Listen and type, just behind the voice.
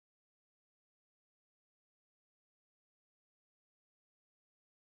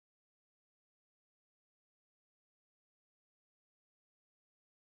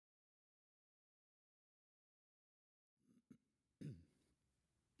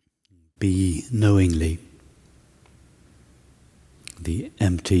be knowingly the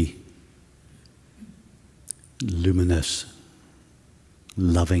empty, luminous,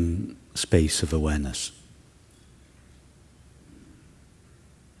 loving space of awareness.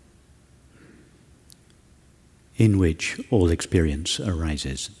 In which all experience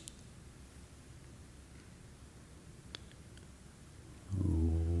arises,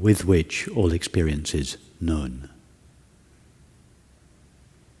 with which all experience is known,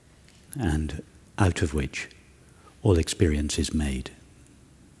 and out of which all experience is made.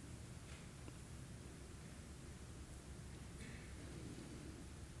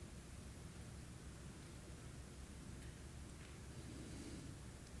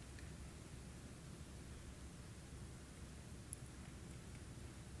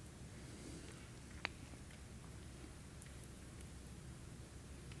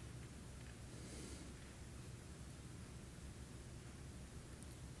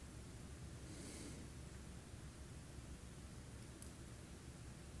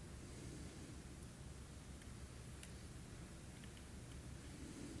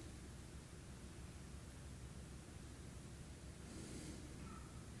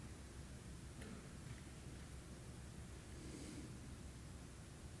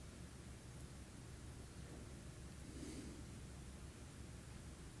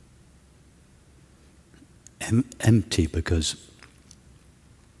 Empty because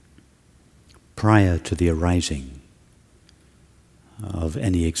prior to the arising of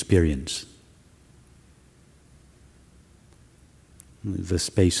any experience, the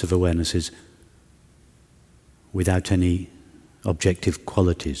space of awareness is without any objective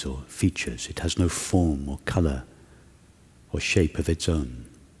qualities or features. It has no form or color or shape of its own.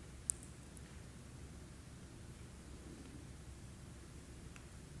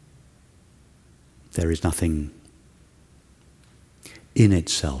 There is nothing in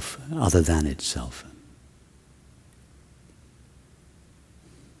itself other than itself.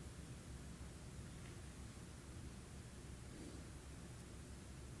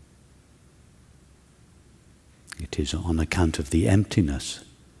 It is on account of the emptiness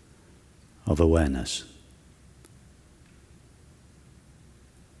of awareness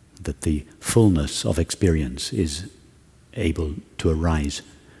that the fullness of experience is able to arise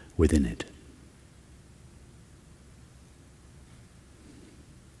within it.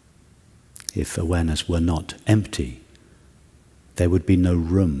 If awareness were not empty, there would be no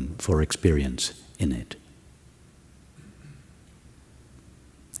room for experience in it.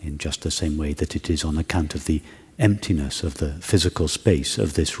 In just the same way that it is on account of the emptiness of the physical space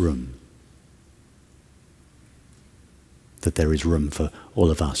of this room that there is room for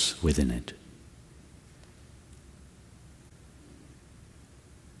all of us within it.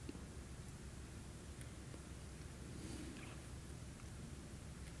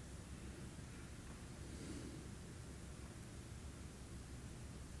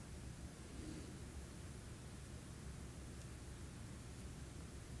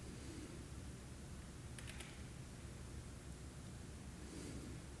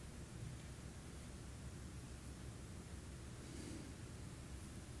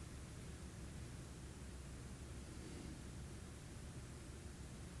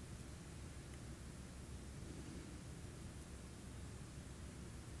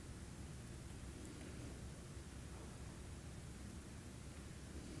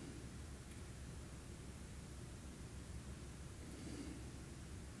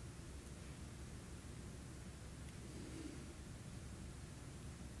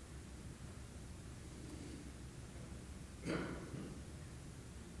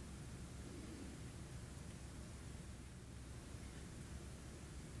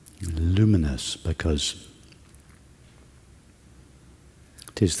 Luminous because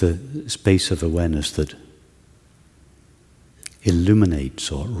it is the space of awareness that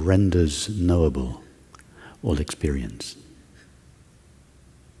illuminates or renders knowable all experience.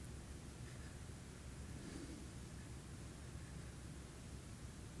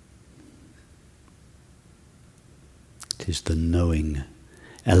 It is the knowing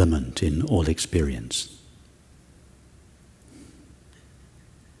element in all experience.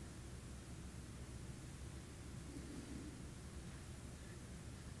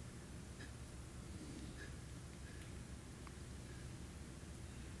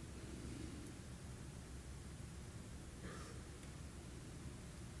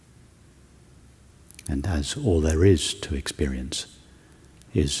 And as all there is to experience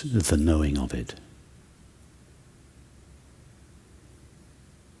is the knowing of it.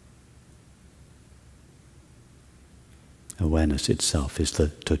 Awareness itself is the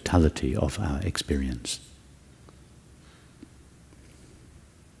totality of our experience.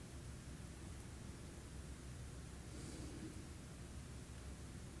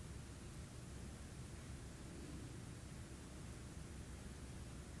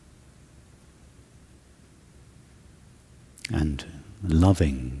 and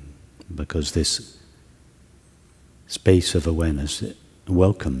loving, because this space of awareness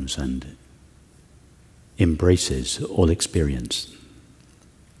welcomes and embraces all experience,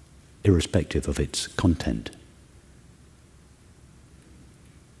 irrespective of its content.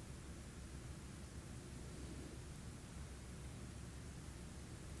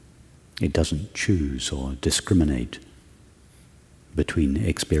 It doesn't choose or discriminate between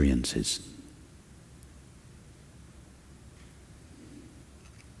experiences.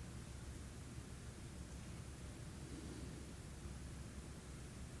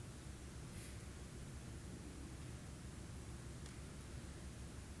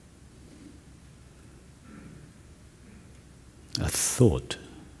 A thought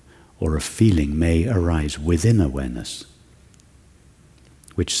or a feeling may arise within awareness,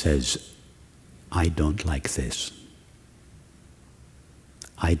 which says, I don't like this.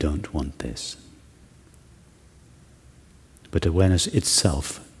 I don't want this. But awareness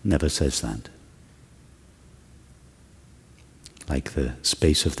itself never says that. Like the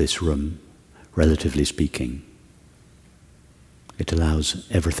space of this room, relatively speaking, it allows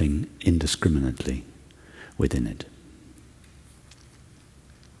everything indiscriminately within it.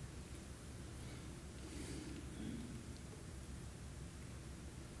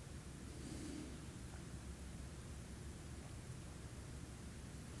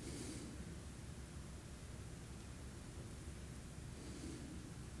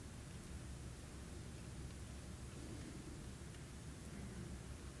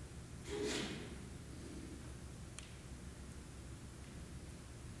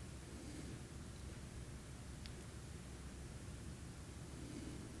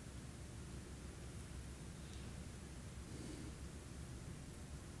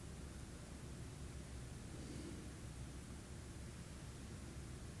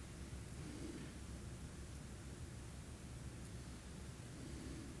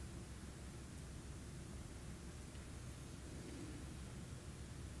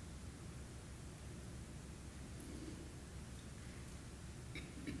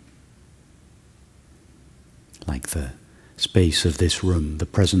 Like the space of this room, the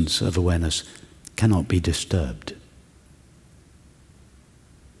presence of awareness cannot be disturbed.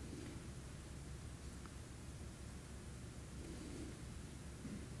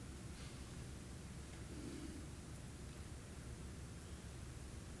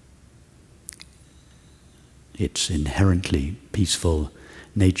 Its inherently peaceful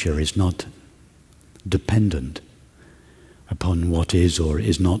nature is not dependent upon what is or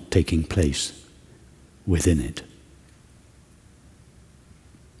is not taking place within it.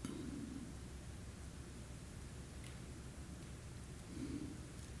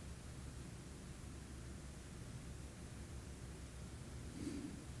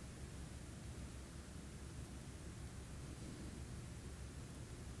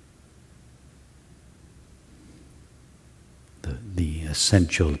 The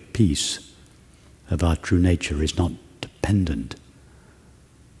essential peace of our true nature is not dependent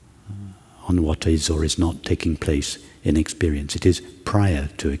on what is or is not taking place in experience. It is prior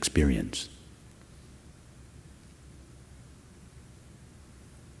to experience.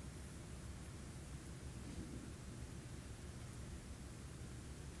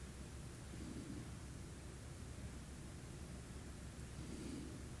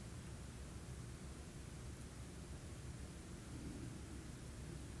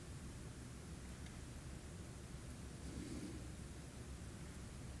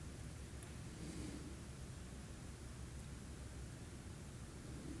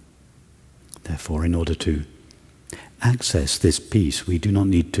 Therefore, in order to access this peace, we do not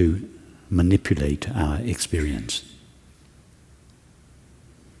need to manipulate our experience.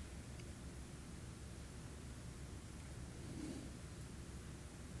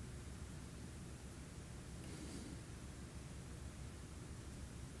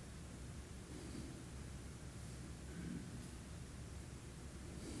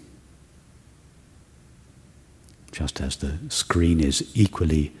 Just as the screen is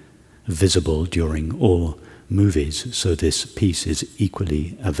equally visible during all movies, so this peace is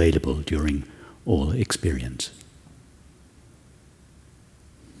equally available during all experience.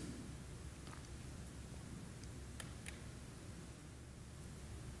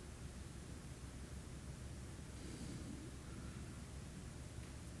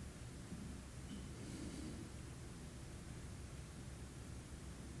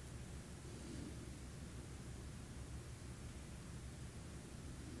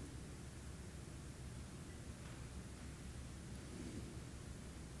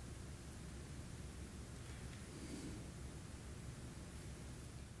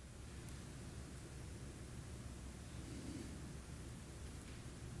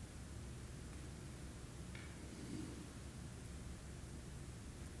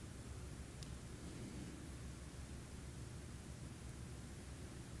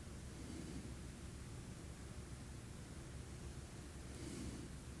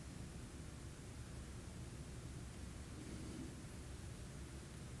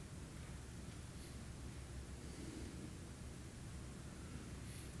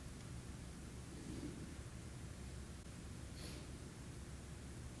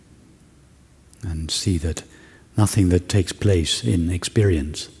 And see that nothing that takes place in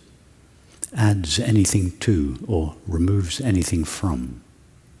experience adds anything to or removes anything from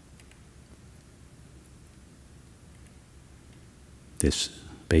this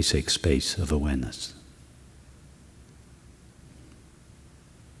basic space of awareness.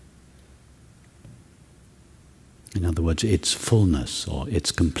 In other words, its fullness or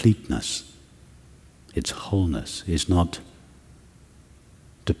its completeness, its wholeness is not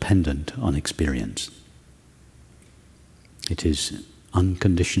dependent on experience. It is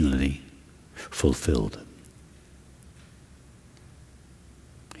unconditionally fulfilled.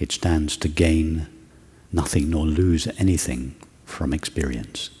 It stands to gain nothing nor lose anything from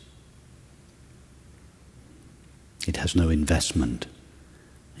experience. It has no investment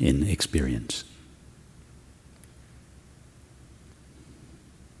in experience.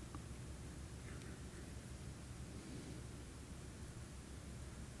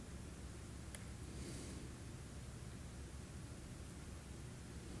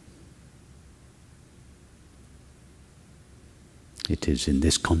 It is in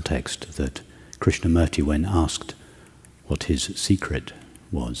this context that Krishnamurti, when asked what his secret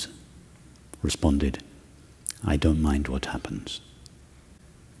was, responded, "I don't mind what happens."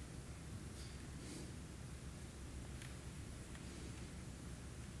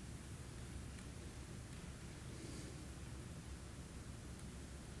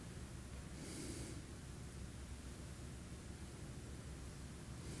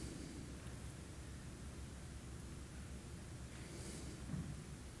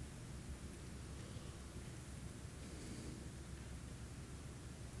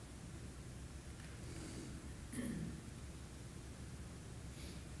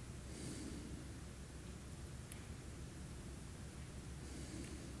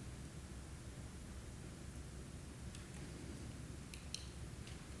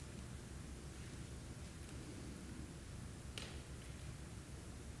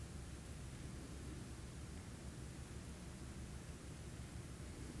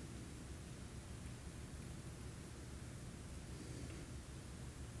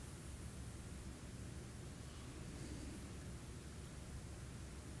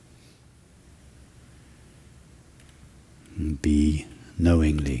 Be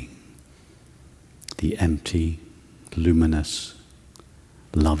knowingly the empty, luminous,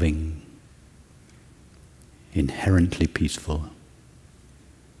 loving, inherently peaceful,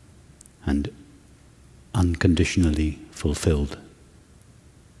 and unconditionally fulfilled,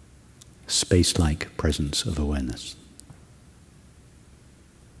 space-like presence of awareness,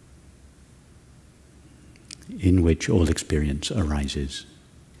 in which all experience arises,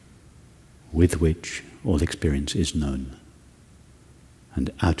 with which all experience is known, and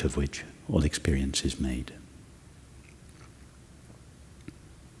out of which all experience is made.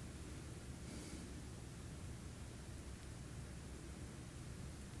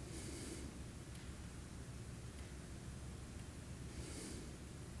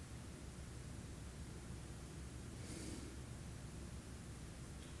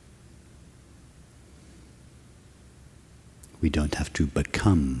 We don't have to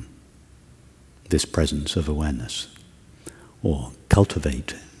become this presence of awareness or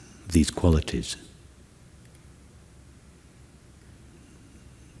cultivate these qualities.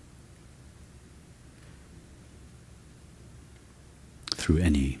 Through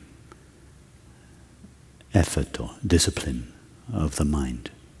any effort or discipline of the mind.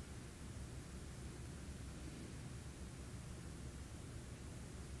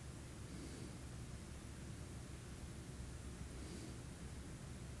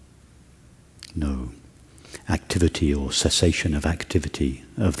 No activity or cessation of activity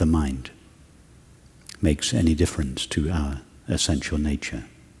of the mind makes any difference to our essential nature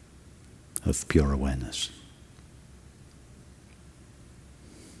of pure awareness.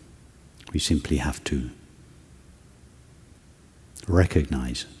 We simply have to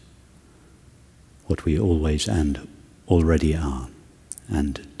recognize what we always and already are,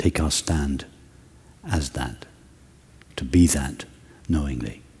 and take our stand as that, to be that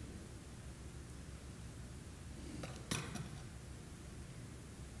knowingly.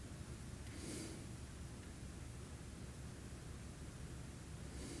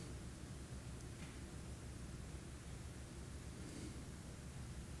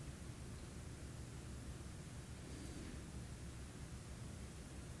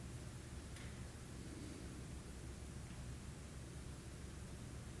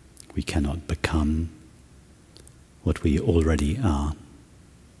 We cannot become what we already are,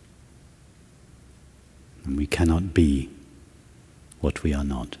 and we cannot be what we are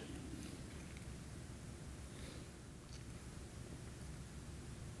not.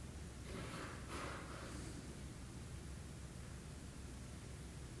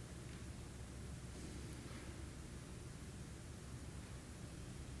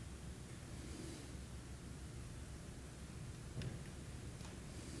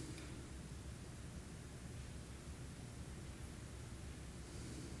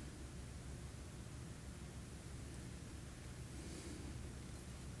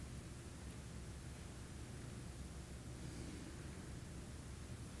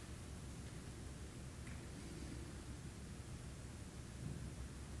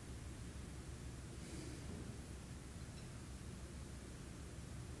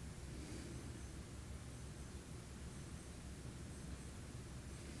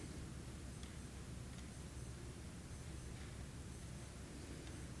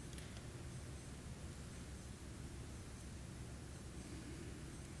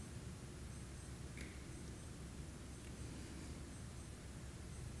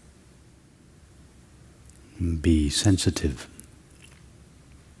 be sensitive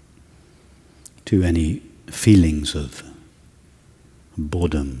to any feelings of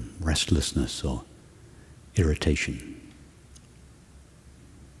boredom, restlessness, or irritation.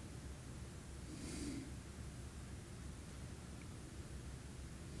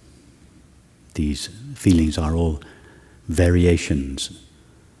 These feelings are all variations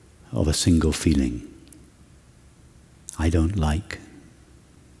of a single feeling. I don't like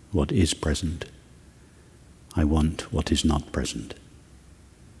what is present. I want what is not present.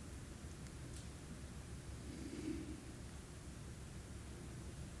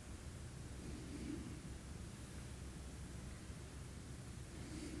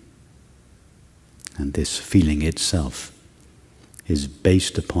 And this feeling itself is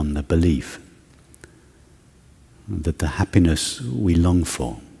based upon the belief that the happiness we long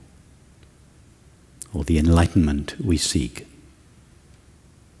for, or the enlightenment we seek,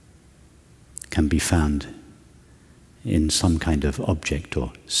 can be found in some kind of object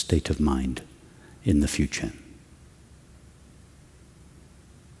or state of mind in the future.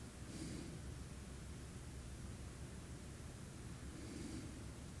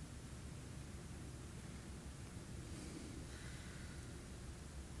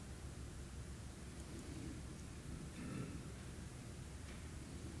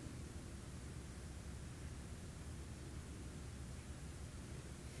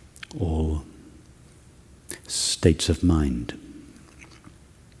 All states of mind,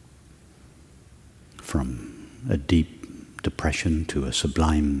 from a deep depression to a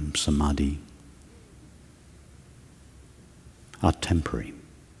sublime samadhi, are temporary.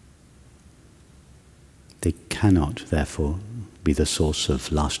 They cannot, therefore, be the source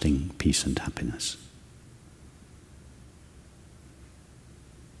of lasting peace and happiness.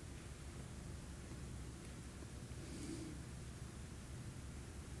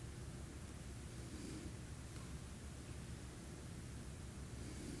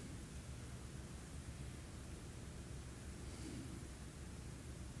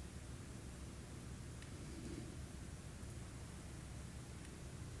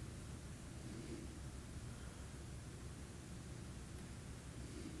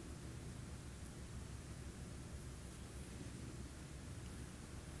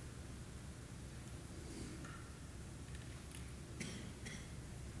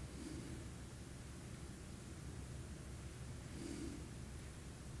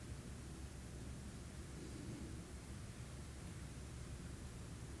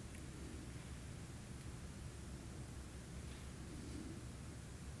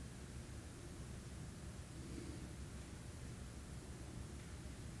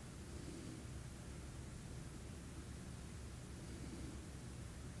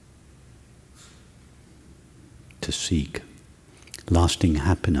 To seek lasting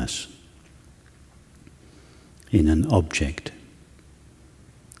happiness in an object,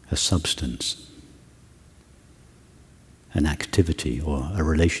 a substance, an activity, or a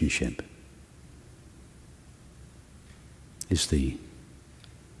relationship is the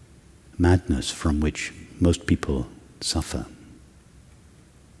madness from which most people suffer.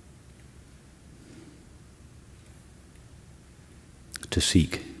 To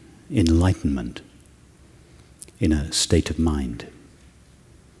seek enlightenment in a state of mind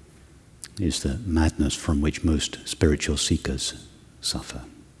is the madness from which most spiritual seekers suffer.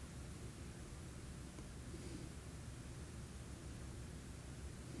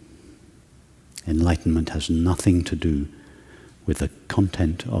 Enlightenment has nothing to do with the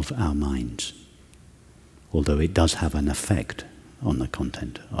content of our minds, although it does have an effect on the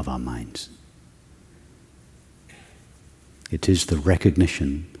content of our minds. It is the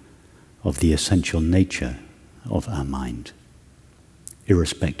recognition of the essential nature of our mind,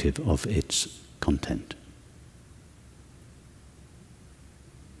 irrespective of its content.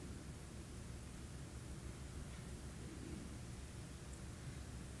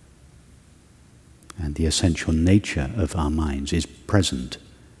 And the essential nature of our minds is present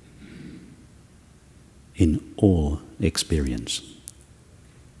in all experience.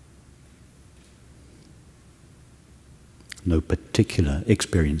 No particular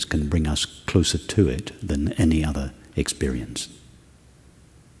experience can bring us closer to it than any other experience.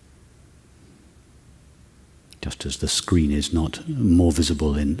 Just as the screen is not more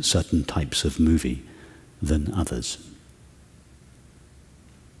visible in certain types of movie than others.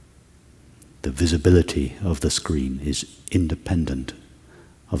 The visibility of the screen is independent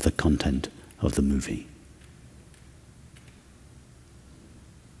of the content of the movie.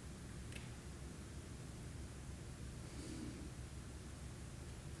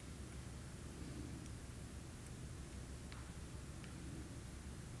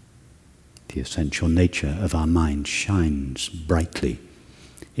 The essential nature of our mind shines brightly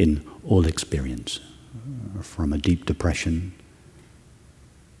in all experience, from a deep depression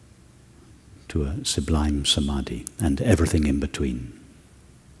to a sublime samadhi, and everything in between.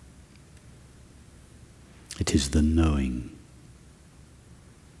 It is the knowing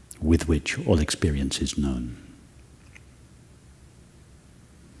with which all experience is known.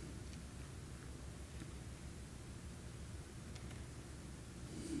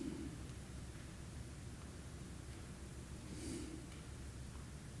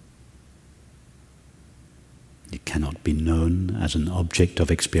 It cannot be known as an object of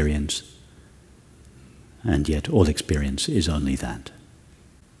experience, and yet all experience is only that.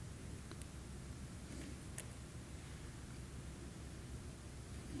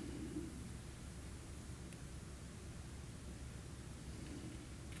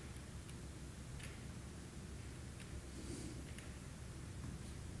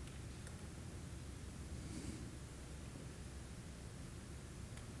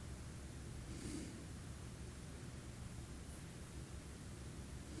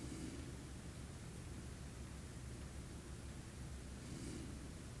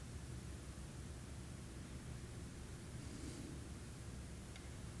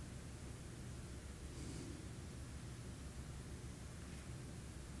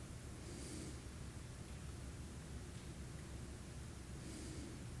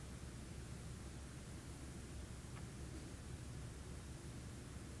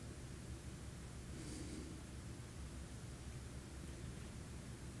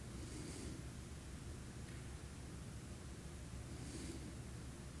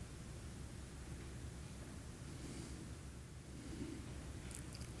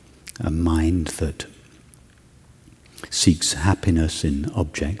 A mind that seeks happiness in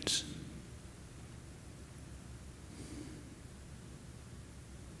objects,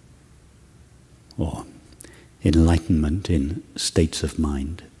 or enlightenment in states of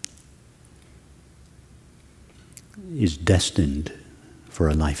mind, is destined for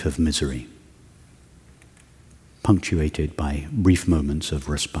a life of misery, punctuated by brief moments of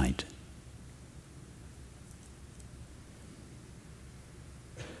respite.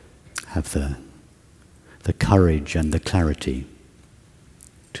 Have the courage and the clarity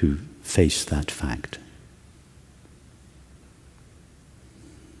to face that fact.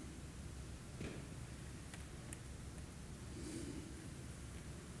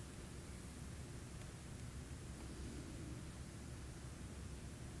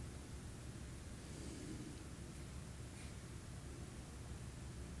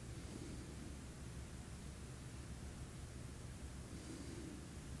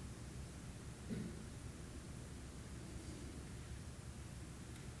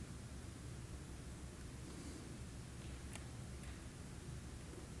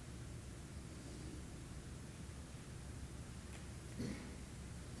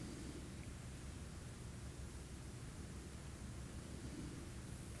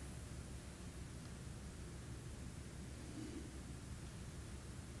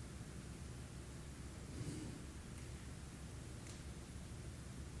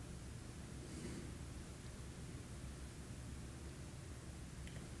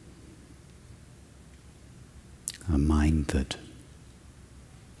 A mind that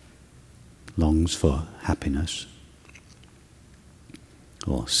longs for happiness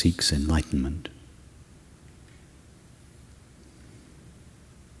or seeks enlightenment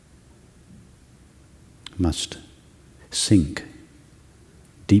must sink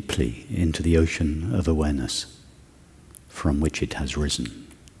deeply into the ocean of awareness from which it has risen.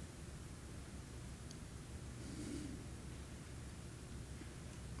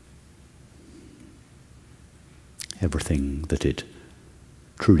 Everything that it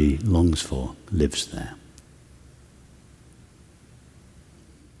truly longs for lives there.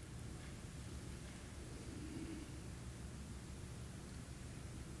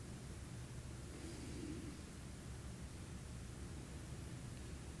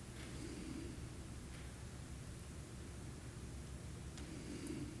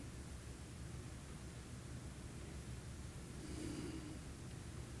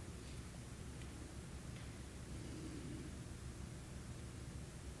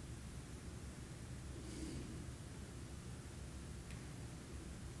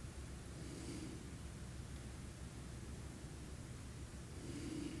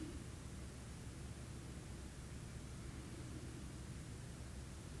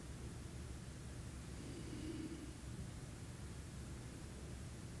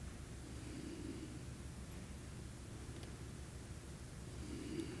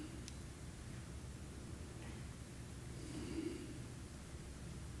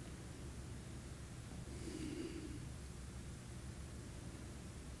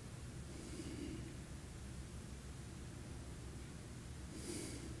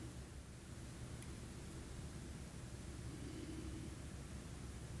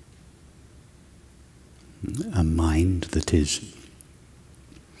 A mind that is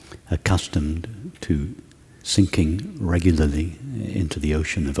accustomed to sinking regularly into the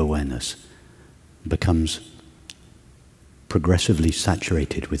ocean of awareness becomes progressively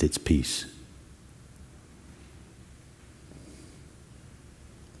saturated with its peace.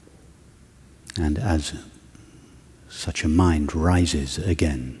 And as such a mind rises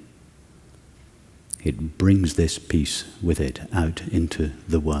again, it brings this peace with it out into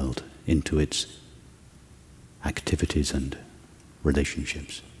the world, into its activities and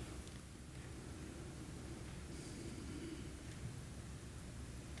relationships.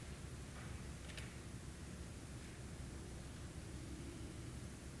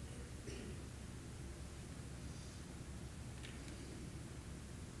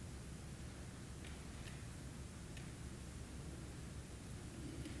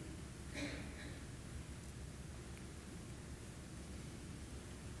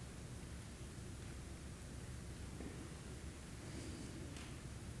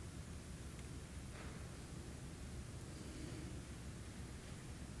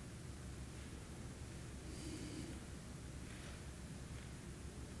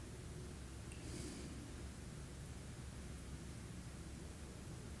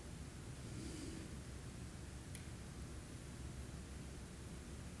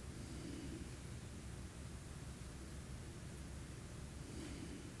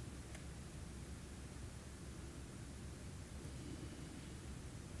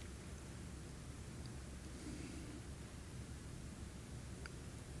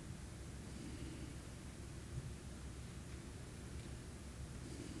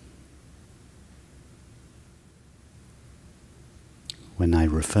 When I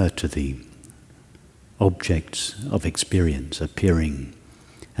refer to the objects of experience appearing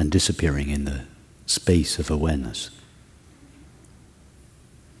and disappearing in the space of awareness,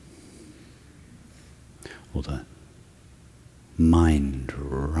 or the mind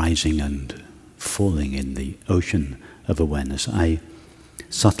rising and falling in the ocean of awareness, I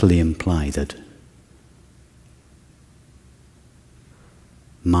subtly imply that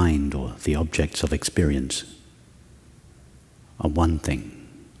mind, or the objects of experience, are one thing,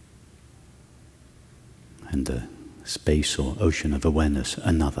 and the space or ocean of awareness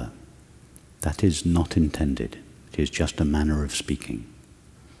another. That is not intended. It is just a manner of speaking.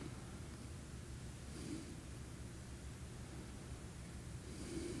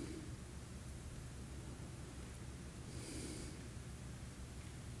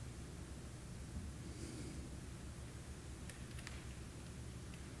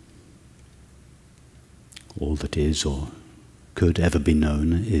 All that is or could ever be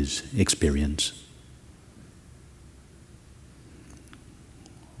known is experience.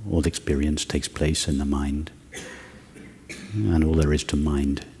 All experience takes place in the mind, and all there is to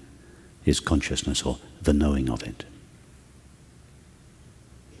mind is consciousness, or the knowing of it.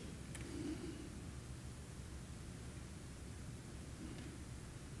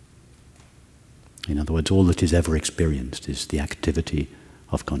 In other words, all that is ever experienced is the activity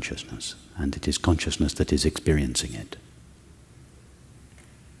of consciousness, and it is consciousness that is experiencing it.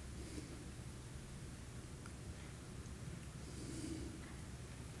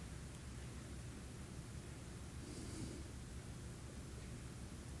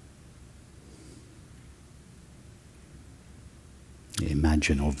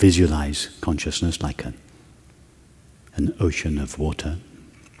 Imagine or visualize consciousness like an ocean of water.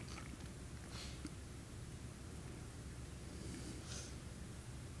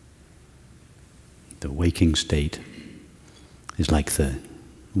 The waking state is like the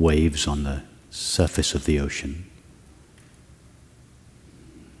waves on the surface of the ocean.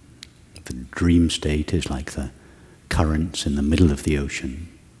 The dream state is like the currents in the middle of the ocean.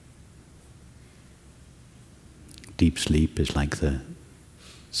 Deep sleep is like the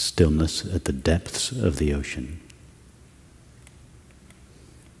stillness at the depths of the ocean.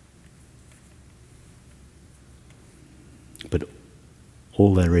 But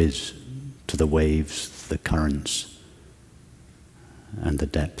all there is to the waves, the currents, and the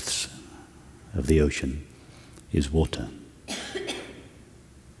depths of the ocean is water.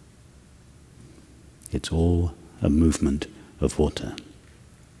 It's all a movement of water.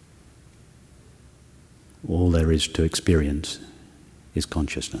 All there is to experience is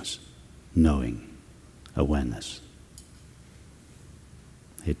consciousness, knowing, awareness.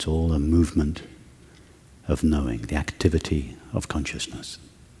 It's all a movement of knowing, the activity of consciousness.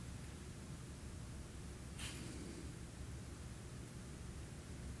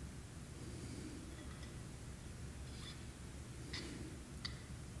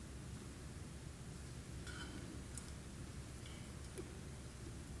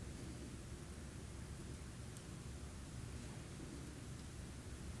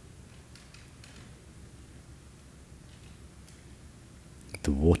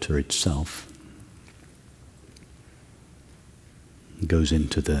 the water itself goes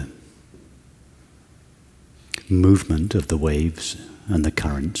into the movement of the waves and the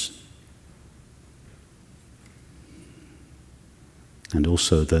currents, and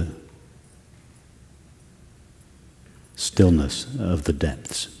also the stillness of the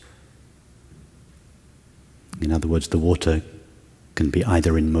depths. In other words, the water can be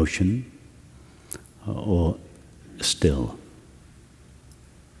either in motion or still,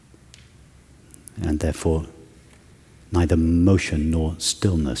 and therefore neither motion nor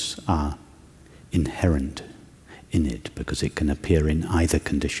stillness are inherent in it, because it can appear in either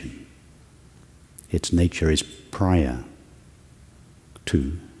condition. Its nature is prior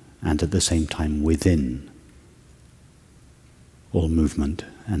to and at the same time within all movement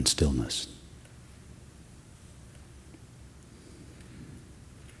and stillness.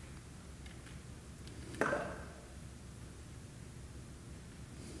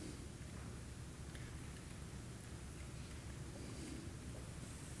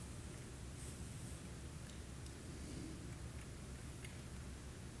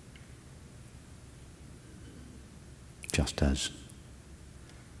 Just as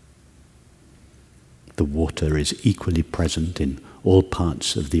the water is equally present in all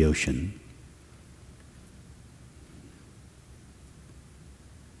parts of the ocean,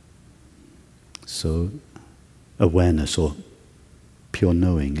 so awareness or pure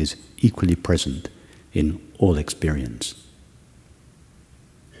knowing is equally present in all experience.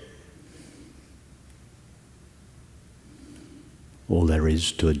 All there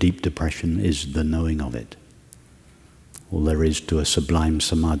is to a deep depression is the knowing of it. All there is to a sublime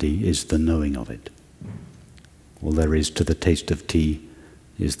samadhi is the knowing of it. All there is to the taste of tea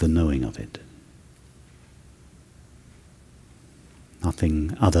is the knowing of it.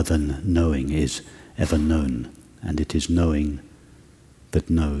 Nothing other than knowing is ever known, and it is knowing that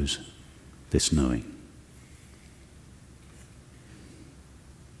knows this knowing.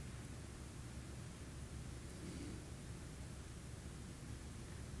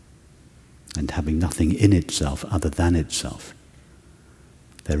 And having nothing in itself other than itself,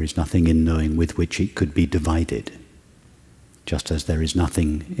 there is nothing in knowing with which it could be divided, just as there is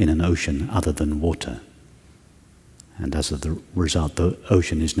nothing in an ocean other than water. And as a result, the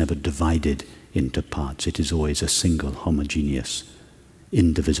ocean is never divided into parts. It is always a single, homogeneous,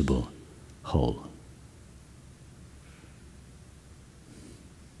 indivisible whole.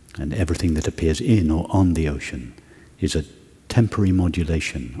 And everything that appears in or on the ocean is a temporary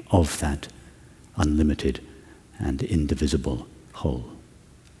modulation of that unlimited and indivisible whole.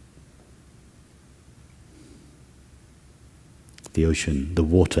 The ocean, the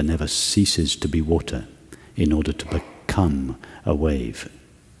water, never ceases to be water in order to become a wave.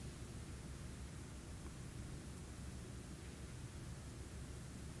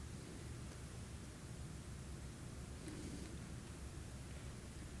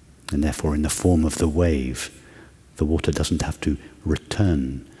 And therefore, in the form of the wave, the water doesn't have to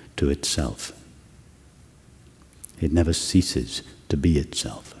return to itself. It never ceases to be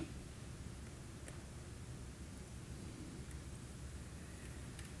itself.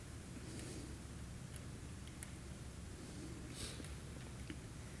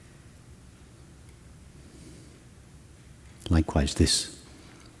 Likewise, this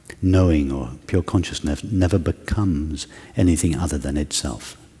knowing or pure consciousness never becomes anything other than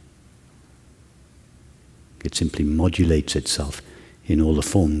itself. It simply modulates itself in all the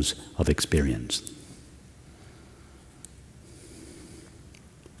forms of experience.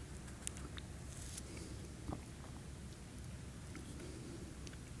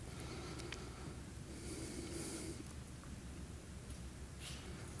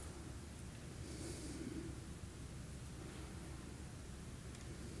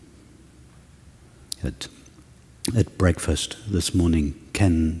 At breakfast this morning,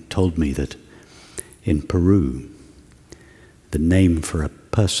 Ken told me that in Peru, the name for a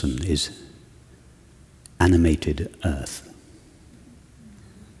person is animated earth.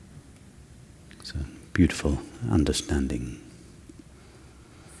 It's a beautiful understanding.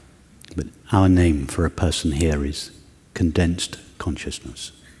 But our name for a person here is condensed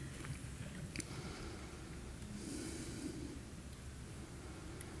consciousness.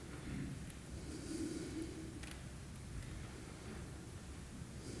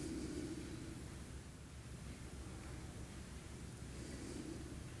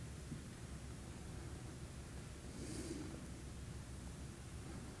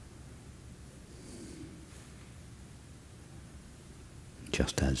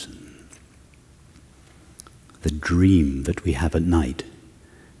 Just as the dream that we have at night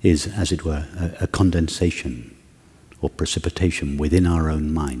is, as it were, a condensation or precipitation within our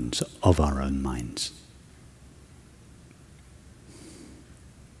own minds, of our own minds.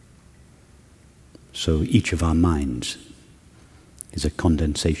 So each of our minds is a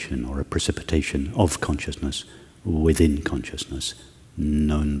condensation or a precipitation of consciousness within consciousness,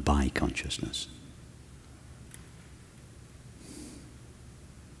 known by consciousness.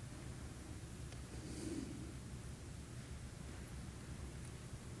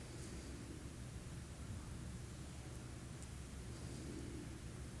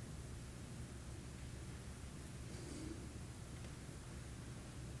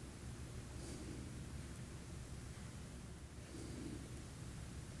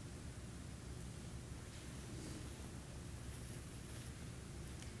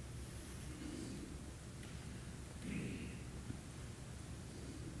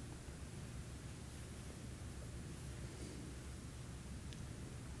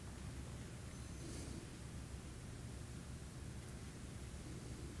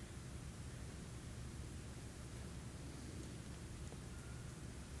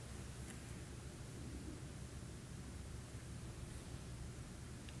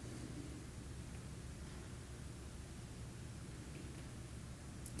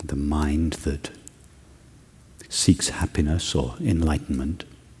 The mind that seeks happiness or enlightenment,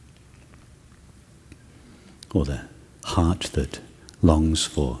 or the heart that longs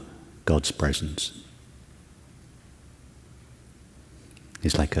for God's presence,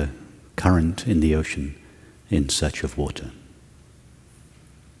 is like a current in the ocean in search of water.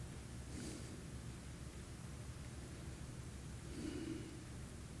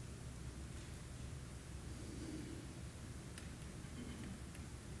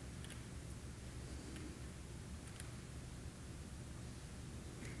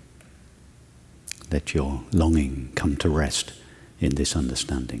 Let your longing come to rest in this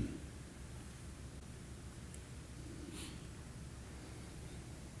understanding.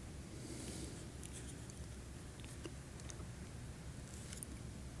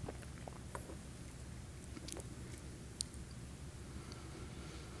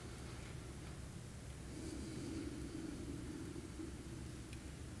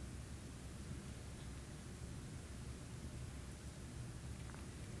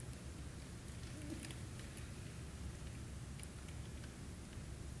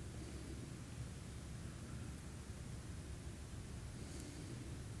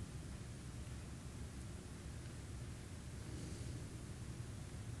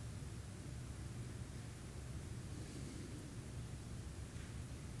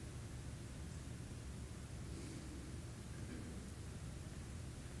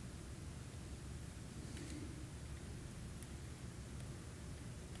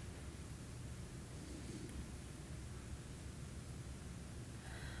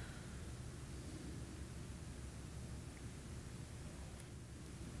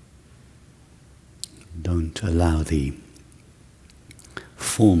 Don't allow the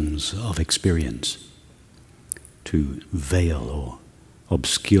forms of experience to veil or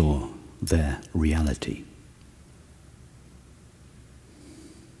obscure their reality.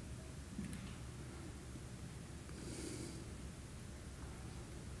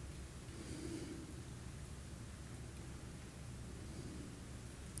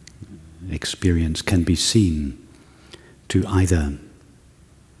 Experience can be seen to either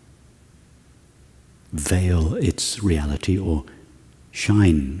veil its reality or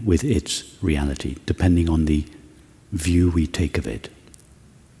shine with its reality, depending on the view we take of it.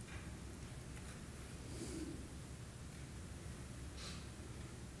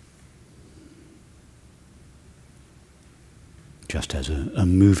 Just as a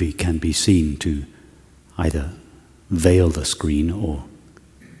movie can be seen to either veil the screen or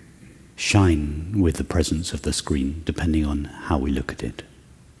shine with the presence of the screen, depending on how we look at it.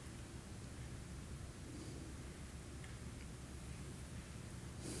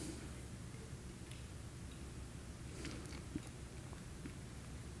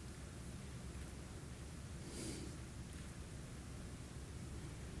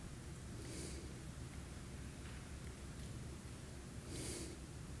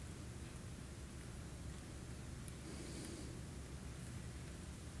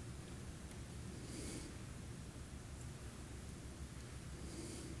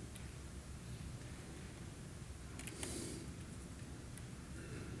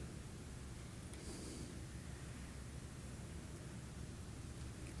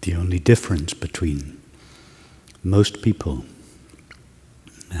 The only difference between most people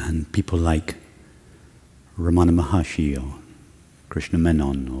and people like Ramana Maharshi or Krishna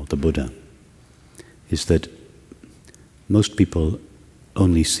Menon or the Buddha is that most people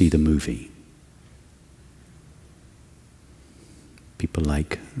only see the movie. People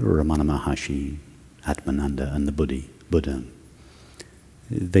like Ramana Maharshi, Atmananda, and the Buddha.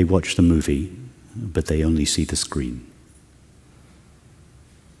 They watch the movie, but they only see the screen.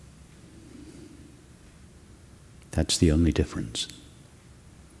 That's the only difference.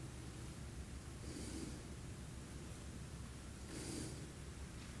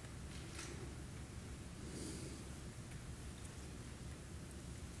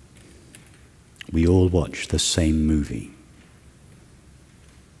 We all watch the same movie.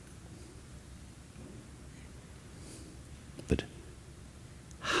 But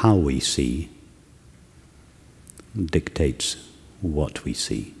how we see dictates what we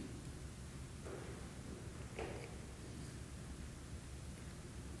see.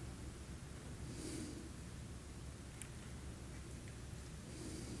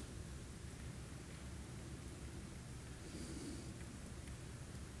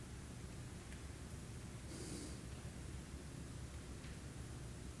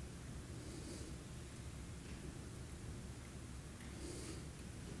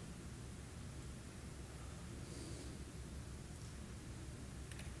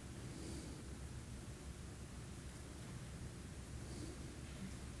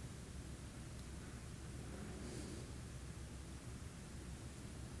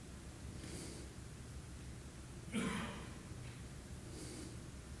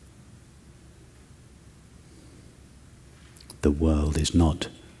 The world is not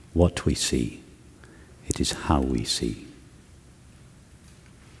what we see, it is how we see.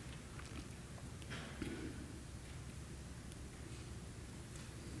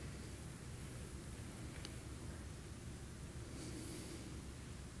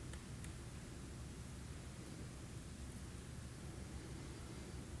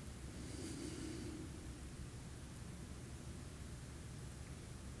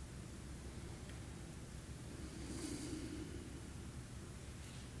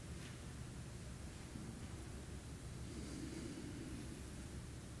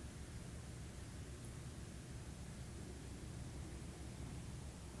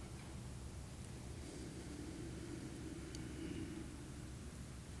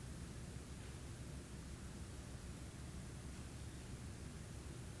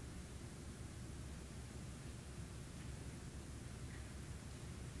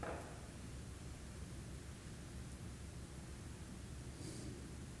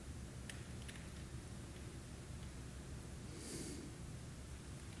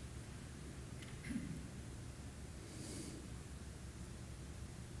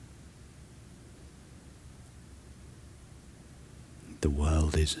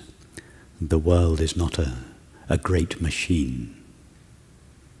 The world is not a great machine.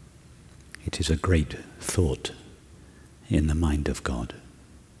 It is a great thought in the mind of God.